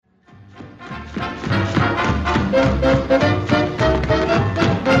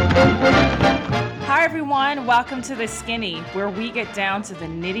Hi everyone, welcome to the SKINNI, where we get down to the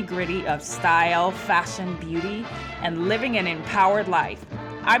nitty-gritty of style, fashion, beauty, and living an empowered life.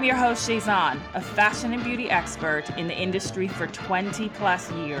 I'm your host, Shayzon, a fashion and beauty expert in the industry for 20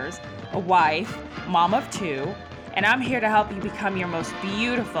 plus years, a wife, mom of two, and I'm here to help you become your most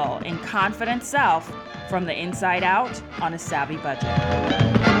beautiful and confident self from the inside out on a savvy budget.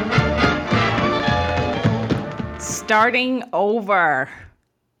 Starting over.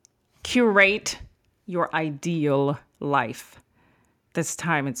 Curate your ideal life. This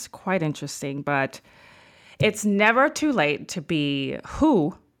time it's quite interesting, but it's never too late to be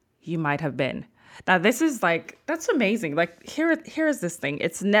who you might have been. Now, this is that's amazing. Here's this thing.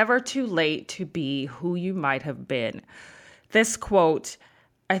 It's never too late to be who you might have been. This quote,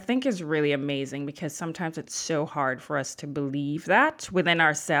 I think, is really amazing because sometimes it's so hard for us to believe that within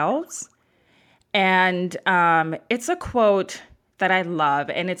ourselves. And it's a quote that I love,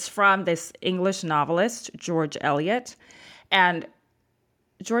 and it's from this English novelist, George Eliot. And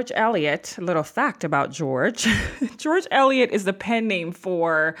George Eliot, a little fact about George, George Eliot is the pen name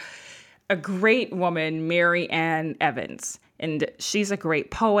for a great woman, Mary Ann Evans. And she's a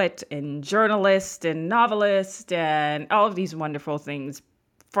great poet and journalist and novelist and all of these wonderful things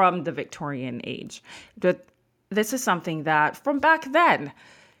from the Victorian age. But this is something that from back then,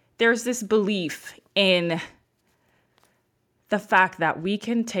 there's this belief in the fact that we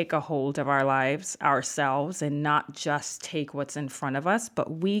can take a hold of our lives ourselves and not just take what's in front of us,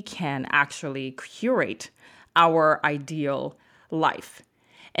 but we can actually curate our ideal life.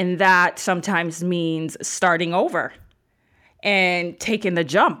 And that sometimes means starting over and taking the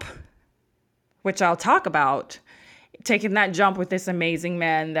jump, which I'll talk about, taking that jump with this amazing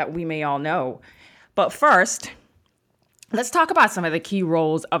man that we may all know. But first, let's talk about some of the key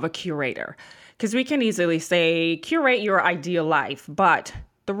roles of a curator. Because we can easily say, curate your ideal life, but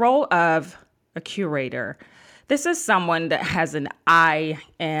the role of a curator, this is someone that has an eye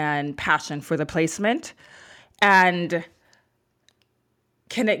and passion for the placement and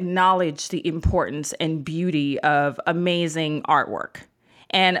can acknowledge the importance and beauty of amazing artwork.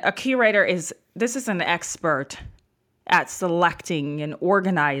 And a curator is an expert at selecting and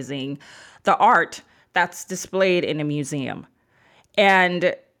organizing the art that's displayed in a museum.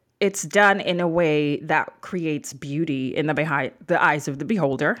 And it's done in a way that creates beauty in the eyes of the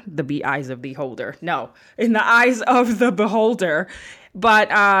beholder. In the eyes of the beholder.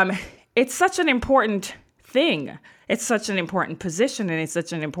 But it's such an important thing. It's such an important position, and it's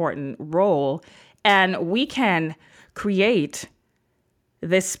such an important role. And we can create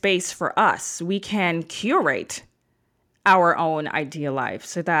this space for us. We can curate our own ideal life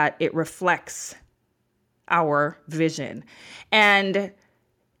so that it reflects our vision. And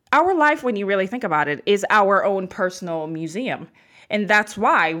our life, when you really think about it, is our own personal museum. And that's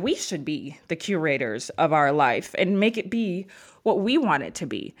why we should be the curators of our life and make it be what we want it to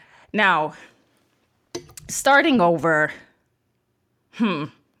be. Now, starting over is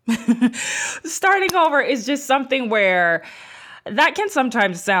just something where that can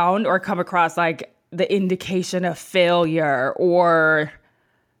sometimes sound or come across like the indication of failure, or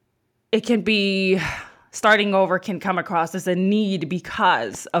it can be starting over can come across as a need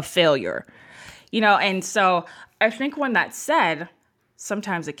because of failure, and so I think when that's said,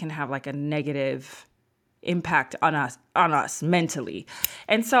 sometimes it can have like a negative impact on us mentally.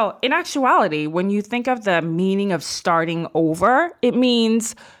 And so in actuality, when you think of the meaning of starting over, it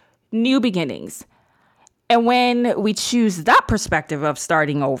means new beginnings. And when we choose that perspective of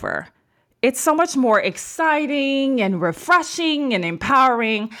starting over, it's so much more exciting and refreshing and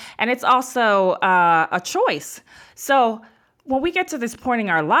empowering. And it's also a choice. So when we get to this point in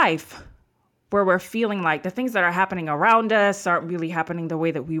our life where we're feeling like the things that are happening around us aren't really happening the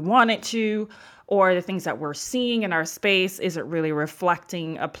way that we want it to, or the things that we're seeing in our space isn't really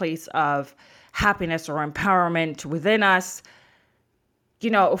reflecting a place of happiness or empowerment within us,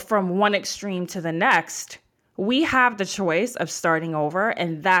 from one extreme to the next, we have the choice of starting over,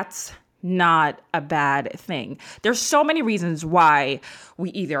 and that's not a bad thing. There's so many reasons why we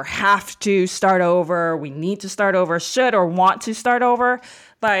either have to start over, we need to start over, should or want to start over.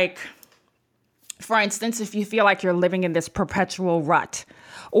 Like, for instance, if you feel like you're living in this perpetual rut,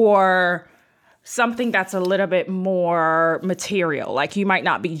 or something that's a little bit more material, like you might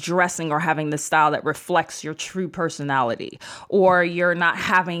not be dressing or having the style that reflects your true personality, or you're not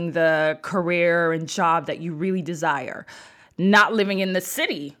having the career and job that you really desire, not living in the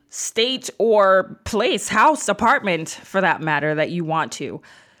city, state, or place, house, apartment, for that matter, that you want to.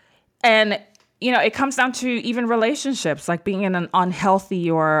 And it comes down to even relationships, like being in an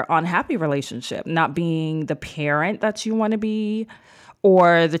unhealthy or unhappy relationship, not being the parent that you want to be,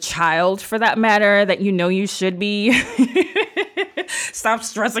 or the child for that matter that you should be. Stop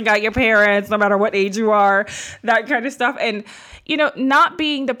stressing out your parents, no matter what age you are, that kind of stuff. And, not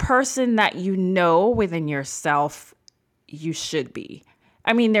being the person that within yourself you should be.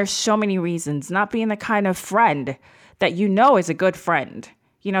 I mean, there's so many reasons. Not being the kind of friend that is a good friend.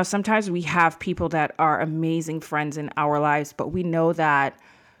 Sometimes we have people that are amazing friends in our lives, but we know that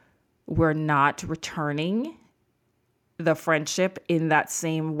we're not returning the friendship in that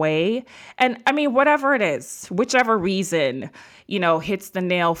same way. And I mean, whatever it is, whichever reason, hits the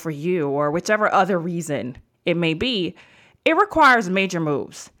nail for you, or whichever other reason it may be, it requires major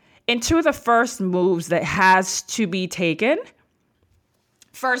moves. And two of the first moves that has to be taken,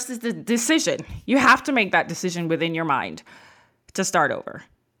 first is the decision. You have to make that decision within your mind to start over.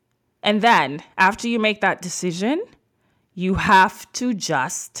 And then after you make that decision, you have to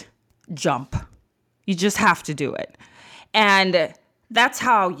just jump. You just have to do it. And that's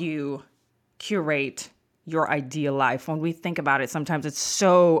how you curate your ideal life. When we think about it, sometimes it's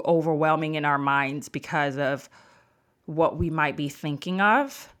so overwhelming in our minds because of what we might be thinking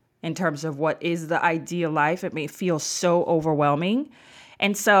of in terms of what is the ideal life. It may feel so overwhelming.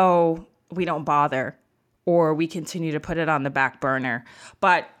 And so we don't bother, or we continue to put it on the back burner.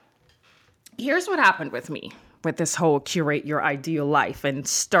 But here's what happened with me with this whole curate your ideal life and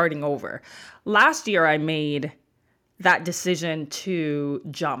starting over. Last year, I made that decision to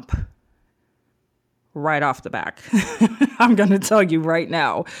jump right off the back. I'm going to tell you right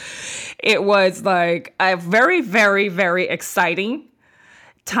now. It was like a very, very, very exciting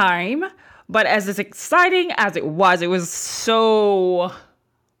time. But as exciting as it was so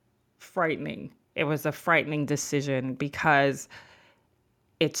frightening. It was a frightening decision because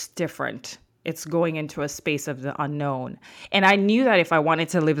it's different. It's going into a space of the unknown. And I knew that if I wanted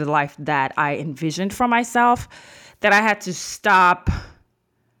to live the life that I envisioned for myself, that I had to stop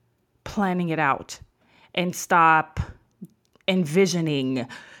planning it out and stop envisioning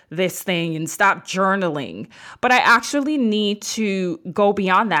this thing and stop journaling. But I actually need to go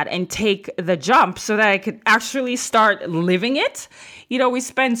beyond that and take the jump so that I could actually start living it. We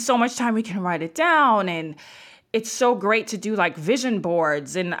spend so much time, we can write it down, and it's so great to do like vision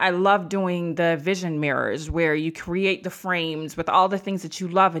boards. And I love doing the vision mirrors where you create the frames with all the things that you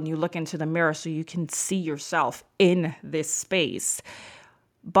love and you look into the mirror so you can see yourself in this space.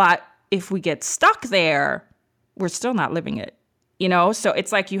 But if we get stuck there, we're still not living it, So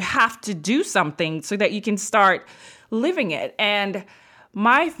it's like you have to do something so that you can start living it. And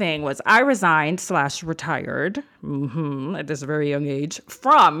my thing was I resigned/retired at this very young age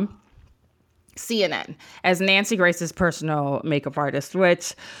from CNN as Nancy Grace's personal makeup artist,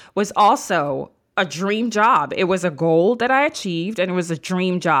 which was also a dream job. It was a goal that I achieved, and it was a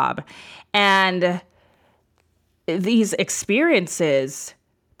dream job. And these experiences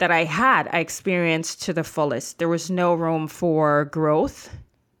that I experienced to the fullest. There was no room for growth.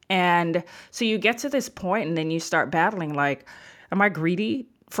 And so you get to this point and then you start battling, like, am I greedy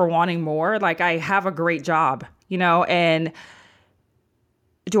for wanting more? Like, I have a great job, and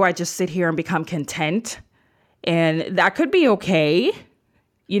do I just sit here and become content? And that could be okay.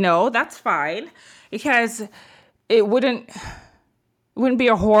 That's fine, because it wouldn't be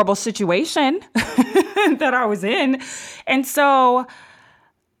a horrible situation that I was in. And so,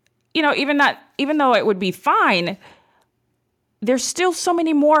 even though it would be fine, there's still so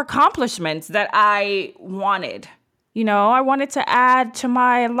many more accomplishments that I wanted. I wanted to add to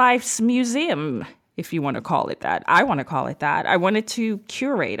my life's museum, if you want to call it that. I want to call it that. I wanted to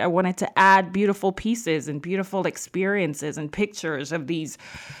curate. I wanted to add beautiful pieces and beautiful experiences and pictures of these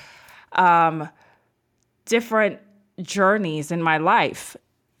different journeys in my life,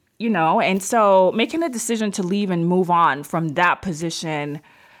 And so making a decision to leave and move on from that position,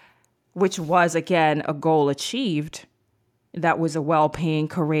 which was, again, a goal achieved, that was a well-paying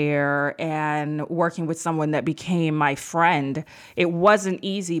career and working with someone that became my friend. It wasn't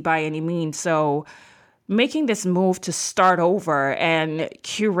easy by any means. So making this move to start over and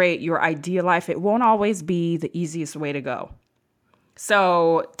curate your ideal life, it won't always be the easiest way to go.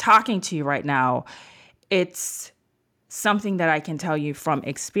 So talking to you right now, it's something that I can tell you from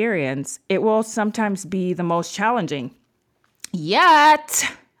experience. It will sometimes be the most challenging. Yet,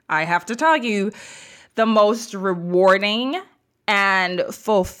 I have to tell you, the most rewarding and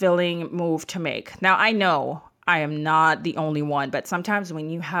fulfilling move to make. Now, I know I am not the only one, but sometimes when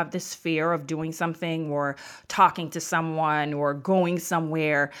you have this fear of doing something or talking to someone or going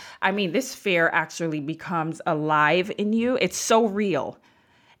somewhere, this fear actually becomes alive in you. It's so real.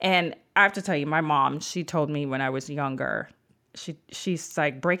 And I have to tell you, my mom, she told me when I was younger, she's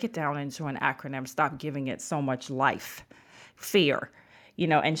like, break it down into an acronym. Stop giving it so much life, fear,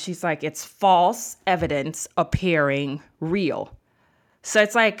 and she's like, it's false evidence appearing real. So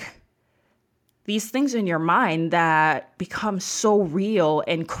it's like these things in your mind that become so real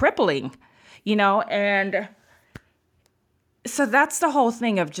and crippling, and so that's the whole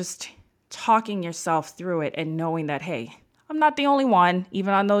thing of just talking yourself through it and knowing that, hey, I'm not the only one,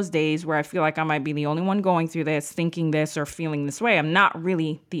 even on those days where I feel like I might be the only one going through this, thinking this or feeling this way. I'm not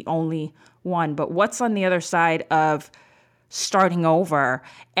really the only one. But what's on the other side of starting over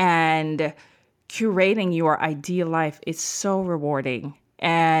and curating your ideal life is so rewarding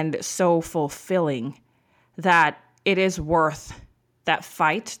and so fulfilling that it is worth that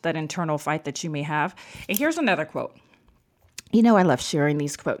fight, that internal fight that you may have. And here's another quote. I love sharing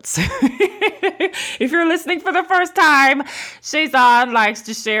these quotes. If you're listening for the first time, Shayzon likes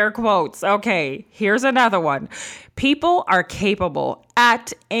to share quotes. Okay, here's another one. People are capable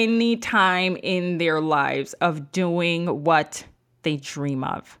at any time in their lives of doing what they dream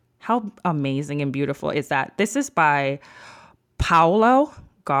of. How amazing and beautiful is that? This is by Paulo.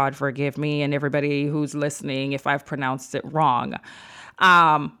 God forgive me and everybody who's listening if I've pronounced it wrong.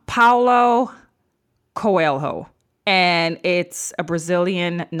 Paulo Coelho. And it's a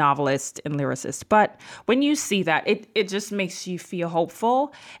Brazilian novelist and lyricist. But when you see that, it just makes you feel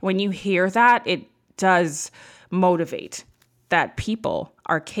hopeful. When you hear that, it does motivate that people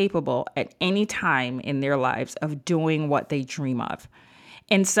are capable at any time in their lives of doing what they dream of.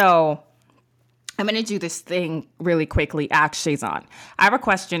 And so I'm going to do this thing really quickly. Ask Shayzon. I have a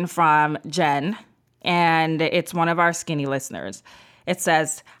question from Jen, and it's one of our SKINNI listeners. It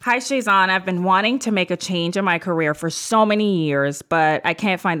says, "Hi, Shayzon. I've been wanting to make a change in my career for so many years, but I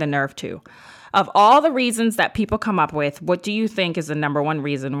can't find the nerve to. Of all the reasons that people come up with, what do you think is the number one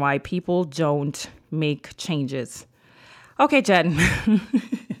reason why people don't make changes?" Okay, Jen.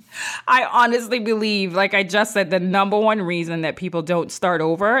 I honestly believe, like I just said, the number one reason that people don't start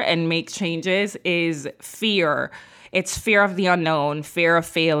over and make changes is fear. It's fear of the unknown, fear of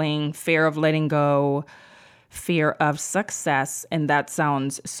failing, fear of letting go, fear of success. And that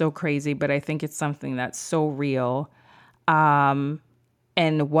sounds so crazy, but I think it's something that's so real. And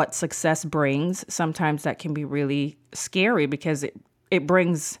what success brings, sometimes that can be really scary because it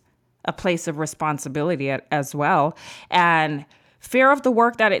brings a place of responsibility as well. And fear of the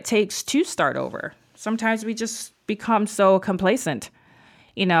work that it takes to start over. Sometimes we just become so complacent,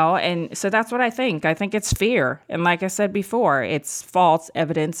 and so that's what I think. I think it's fear. And like I said before, it's false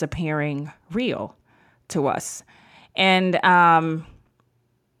evidence appearing real to us. And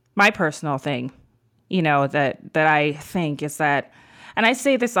my personal thing, that I think is that, and I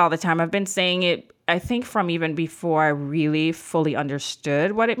say this all the time, I've been saying it, I think from even before I really fully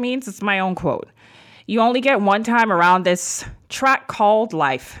understood what it means. It's my own quote. You only get one time around this track called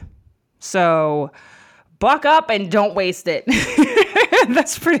life. So buck up and don't waste it.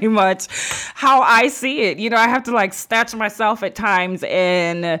 That's pretty much how I see it. I have to snatch myself at times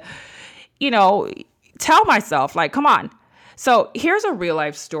and, tell myself, come on. So here's a real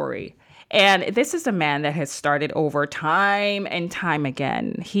life story. And this is a man that has started over time and time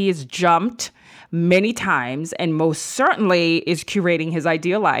again. He has jumped many times and most certainly is curating his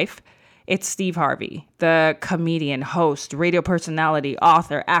ideal life. It's Steve Harvey, the comedian, host, radio personality,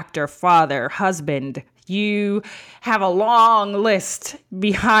 author, actor, father, husband. You have a long list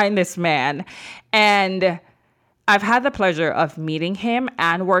behind this man. And I've had the pleasure of meeting him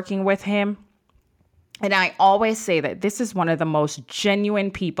and working with him. And I always say that this is one of the most genuine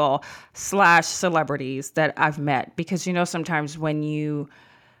people / celebrities that I've met. Because, sometimes when you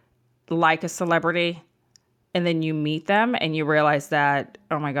like a celebrity and then you meet them and you realize that,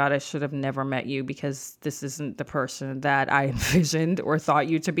 oh my God, I should have never met you because this isn't the person that I envisioned or thought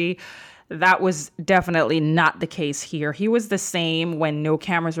you to be. That was definitely not the case here. He was the same when no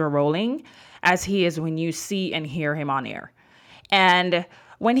cameras were rolling as he is when you see and hear him on air. And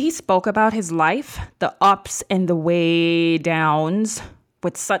when he spoke about his life, the ups and the way downs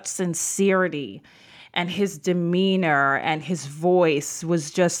with such sincerity, and his demeanor and his voice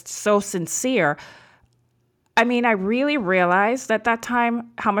was just so sincere. I mean, I really realized at that time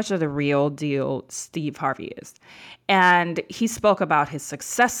how much of the real deal Steve Harvey is. And he spoke about his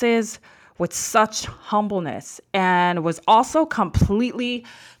successes with such humbleness and was also completely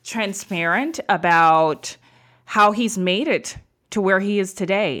transparent about how he's made it to where he is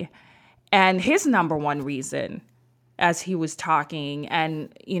today. And his number one reason, as he was talking,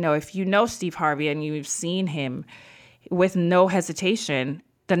 and, if you know Steve Harvey and you've seen him, with no hesitation,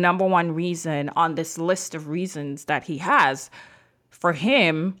 the number one reason on this list of reasons that he has for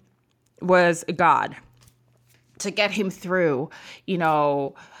him was God to get him through,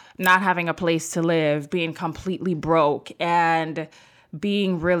 not having a place to live, being completely broke and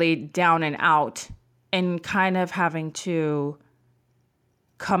being really down and out and kind of having to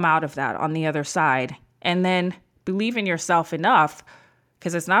come out of that on the other side and then believe in yourself enough,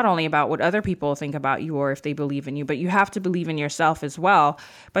 because it's not only about what other people think about you or if they believe in you, but you have to believe in yourself as well.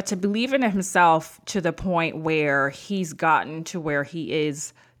 But to believe in himself to the point where he's gotten to where he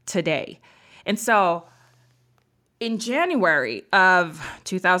is today. And so in January of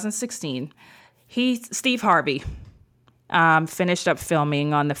 2016, Steve Harvey finished up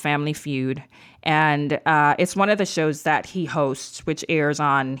filming on The Family Feud. And it's one of the shows that he hosts, which airs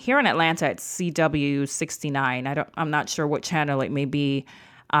on here in Atlanta at CW 69. I'm not sure what channel it may be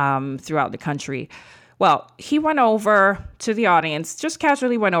throughout the country. Well, he went over to the audience, just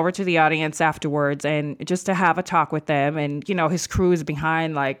casually went over to the audience afterwards and just to have a talk with them. And, his crew is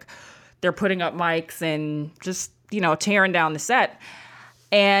behind, like they're putting up mics and just, tearing down the set.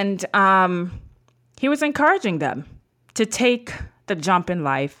 And he was encouraging them to take the jump in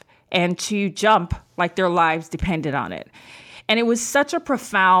life and to jump like their lives depended on it. And it was such a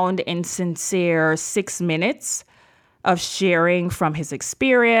profound and sincere 6 minutes of sharing from his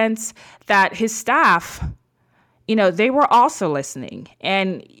experience that his staff, they were also listening.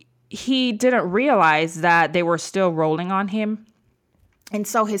 And he didn't realize that they were still rolling on him. And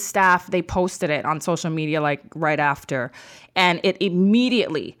so his staff, they posted it on social media like right after, and it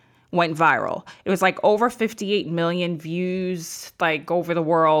immediately went viral. It was like over 58 million views, like over the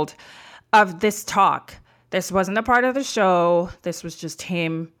world, of this talk. This wasn't a part of the show. This was just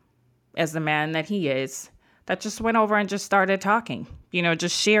him as the man that he is, that just went over and just started talking,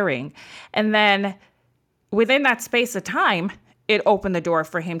 just sharing. And then within that space of time, it opened the door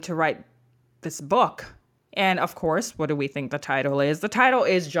for him to write this book. And of course, what do we think the title is? The title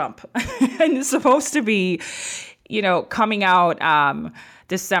is Jump. And it's supposed to be, coming out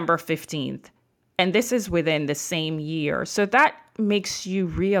December 15th. And this is within the same year. So that makes you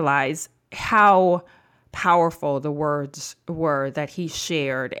realize how powerful the words were that he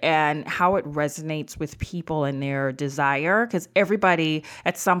shared and how it resonates with people and their desire. Because everybody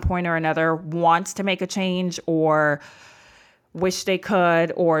at some point or another wants to make a change or wish they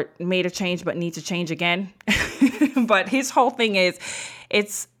could or made a change but need to change again. But his whole thing is,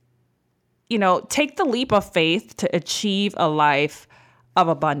 it's, take the leap of faith to achieve a life of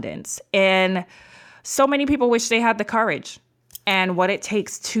abundance. And so many people wish they had the courage and what it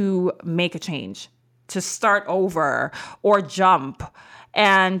takes to make a change, to start over or jump.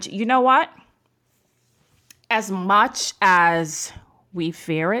 And you know what? As much as we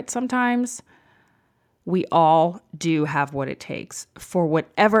fear it sometimes, we all do have what it takes for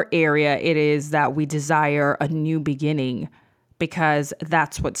whatever area it is that we desire a new beginning, because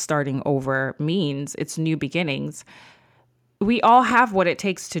that's what starting over means. It's new beginnings. We all have what it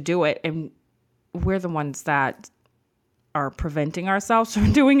takes to do it, and we're the ones that are preventing ourselves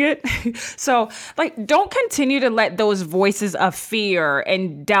from doing it. So, don't continue to let those voices of fear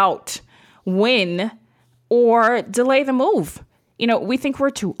and doubt win or delay the move. We think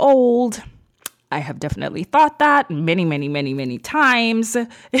we're too old. I have definitely thought that many, many, many, many times.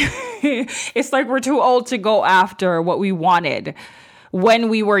 It's like we're too old to go after what we wanted when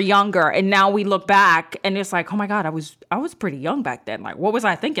we were younger. And now we look back and it's like, oh my God, I was pretty young back then. Like, what was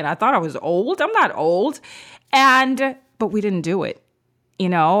I thinking? I thought I was old. I'm not old. But we didn't do it,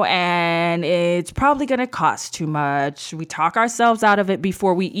 and it's probably going to cost too much. We talk ourselves out of it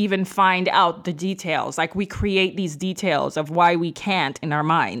before we even find out the details. Like, we create these details of why we can't in our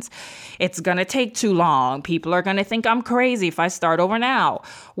minds. It's going to take too long. People are going to think I'm crazy if I start over now.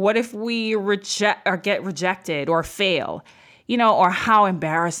 What if we reject or get rejected or fail? Or how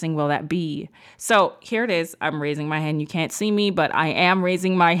embarrassing will that be? So here it is. I'm raising my hand. You can't see me, but I am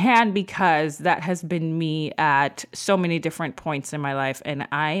raising my hand because that has been me at so many different points in my life. And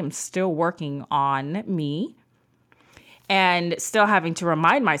I am still working on me and still having to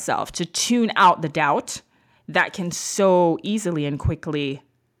remind myself to tune out the doubt that can so easily and quickly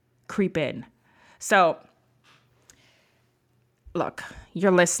creep in. So look,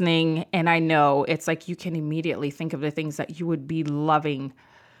 you're listening, and I know it's like you can immediately think of the things that you would be loving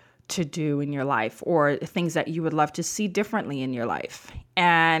to do in your life or things that you would love to see differently in your life.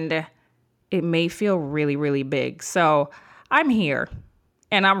 And it may feel really, really big. So I'm here,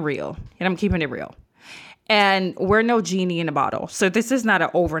 and I'm real, and I'm keeping it real. And we're no genie in a bottle. So this is not an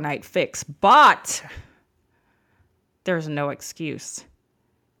overnight fix, but there's no excuse.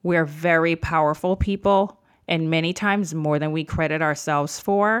 We're very powerful people, and many times more than we credit ourselves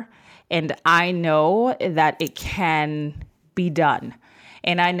for. And I know that it can be done.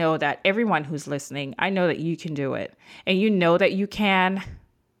 And I know that everyone who's listening, I know that you can do it. And you know that you can.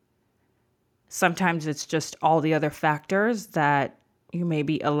 Sometimes it's just all the other factors that you may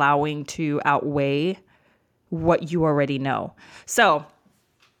be allowing to outweigh what you already know. So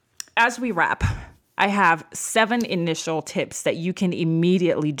as we wrap, I have 7 initial tips that you can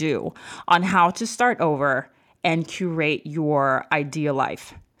immediately do on how to start over and curate your ideal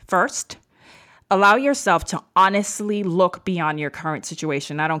life. First, allow yourself to honestly look beyond your current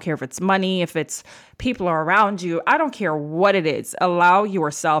situation. I don't care if it's money, if it's people around you. I don't care what it is. Allow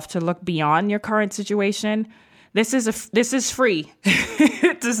yourself to look beyond your current situation. This is free.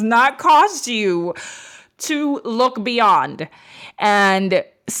 It does not cost you to look beyond and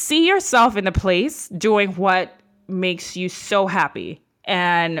see yourself in the place doing what makes you so happy,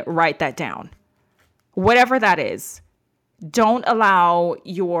 and write that down. Whatever that is. Don't allow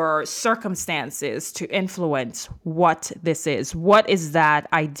your circumstances to influence what this is. What is that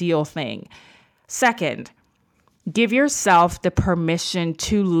ideal thing? Second, give yourself the permission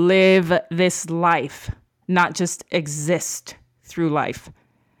to live this life, not just exist through life.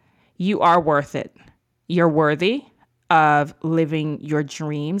 You are worth it. You're worthy of living your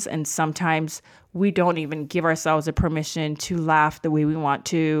dreams. And sometimes we don't even give ourselves a permission to laugh the way we want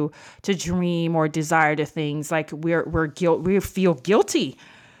to dream or desire the things. Like we feel guilty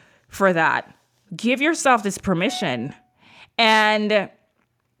for that. Give yourself this permission. And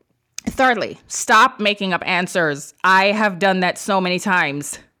thirdly, stop making up answers. I have done that so many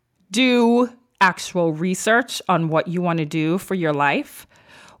times. Do actual research on what you want to do for your life.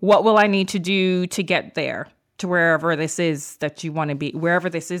 What will I need to do to get there? To wherever this is that you want to be, wherever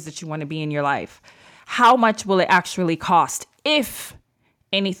this is that you want to be in your life. How much will it actually cost, if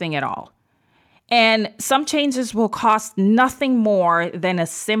anything at all? And some changes will cost nothing more than a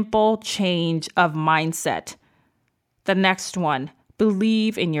simple change of mindset. The next one,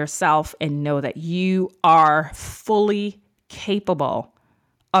 believe in yourself and know that you are fully capable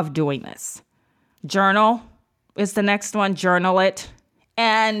of doing this. Journal is the next one. Journal it.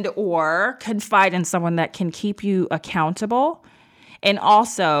 And or confide in someone that can keep you accountable and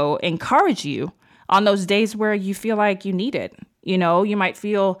also encourage you on those days where you feel like you need it. You know, you might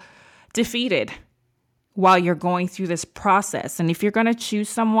feel defeated while you're going through this process. And if you're going to choose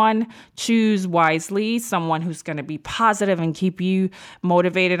someone, choose wisely, someone who's going to be positive and keep you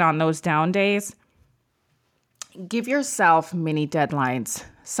motivated on those down days. Give yourself mini deadlines.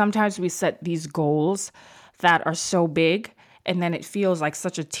 Sometimes we set these goals that are so big, and then it feels like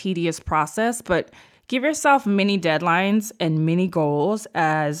such a tedious process, but give yourself mini deadlines and mini goals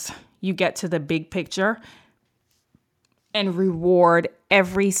as you get to the big picture, and reward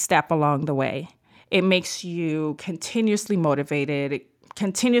every step along the way. It makes you continuously motivated,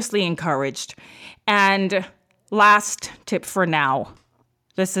 continuously encouraged. And last tip for now,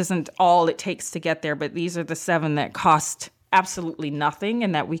 this isn't all it takes to get there, but these are the 7 that cost absolutely nothing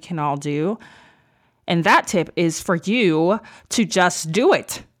and that we can all do. And that tip is for you to just do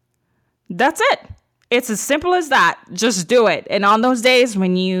it. That's it. It's as simple as that. Just do it. And on those days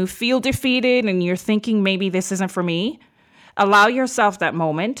when you feel defeated and you're thinking maybe this isn't for me, allow yourself that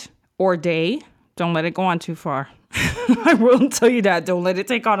moment or day. Don't let it go on too far. I will tell you that. Don't let it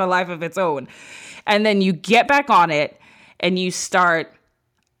take on a life of its own. And then you get back on it and you start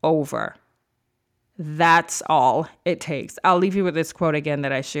over. That's all it takes. I'll leave you with this quote again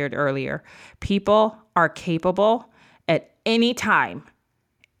that I shared earlier. People are capable at any time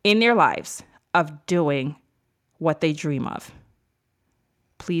in their lives of doing what they dream of.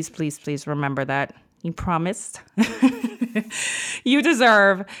 Please, please, please remember that. You promised. You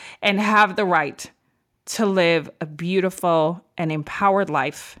deserve and have the right to live a beautiful and empowered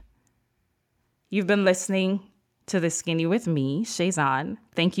life. You've been listening to The Skinny with me, Shayzon.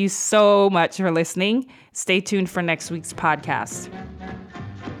 Thank you so much for listening. Stay tuned for next week's podcast.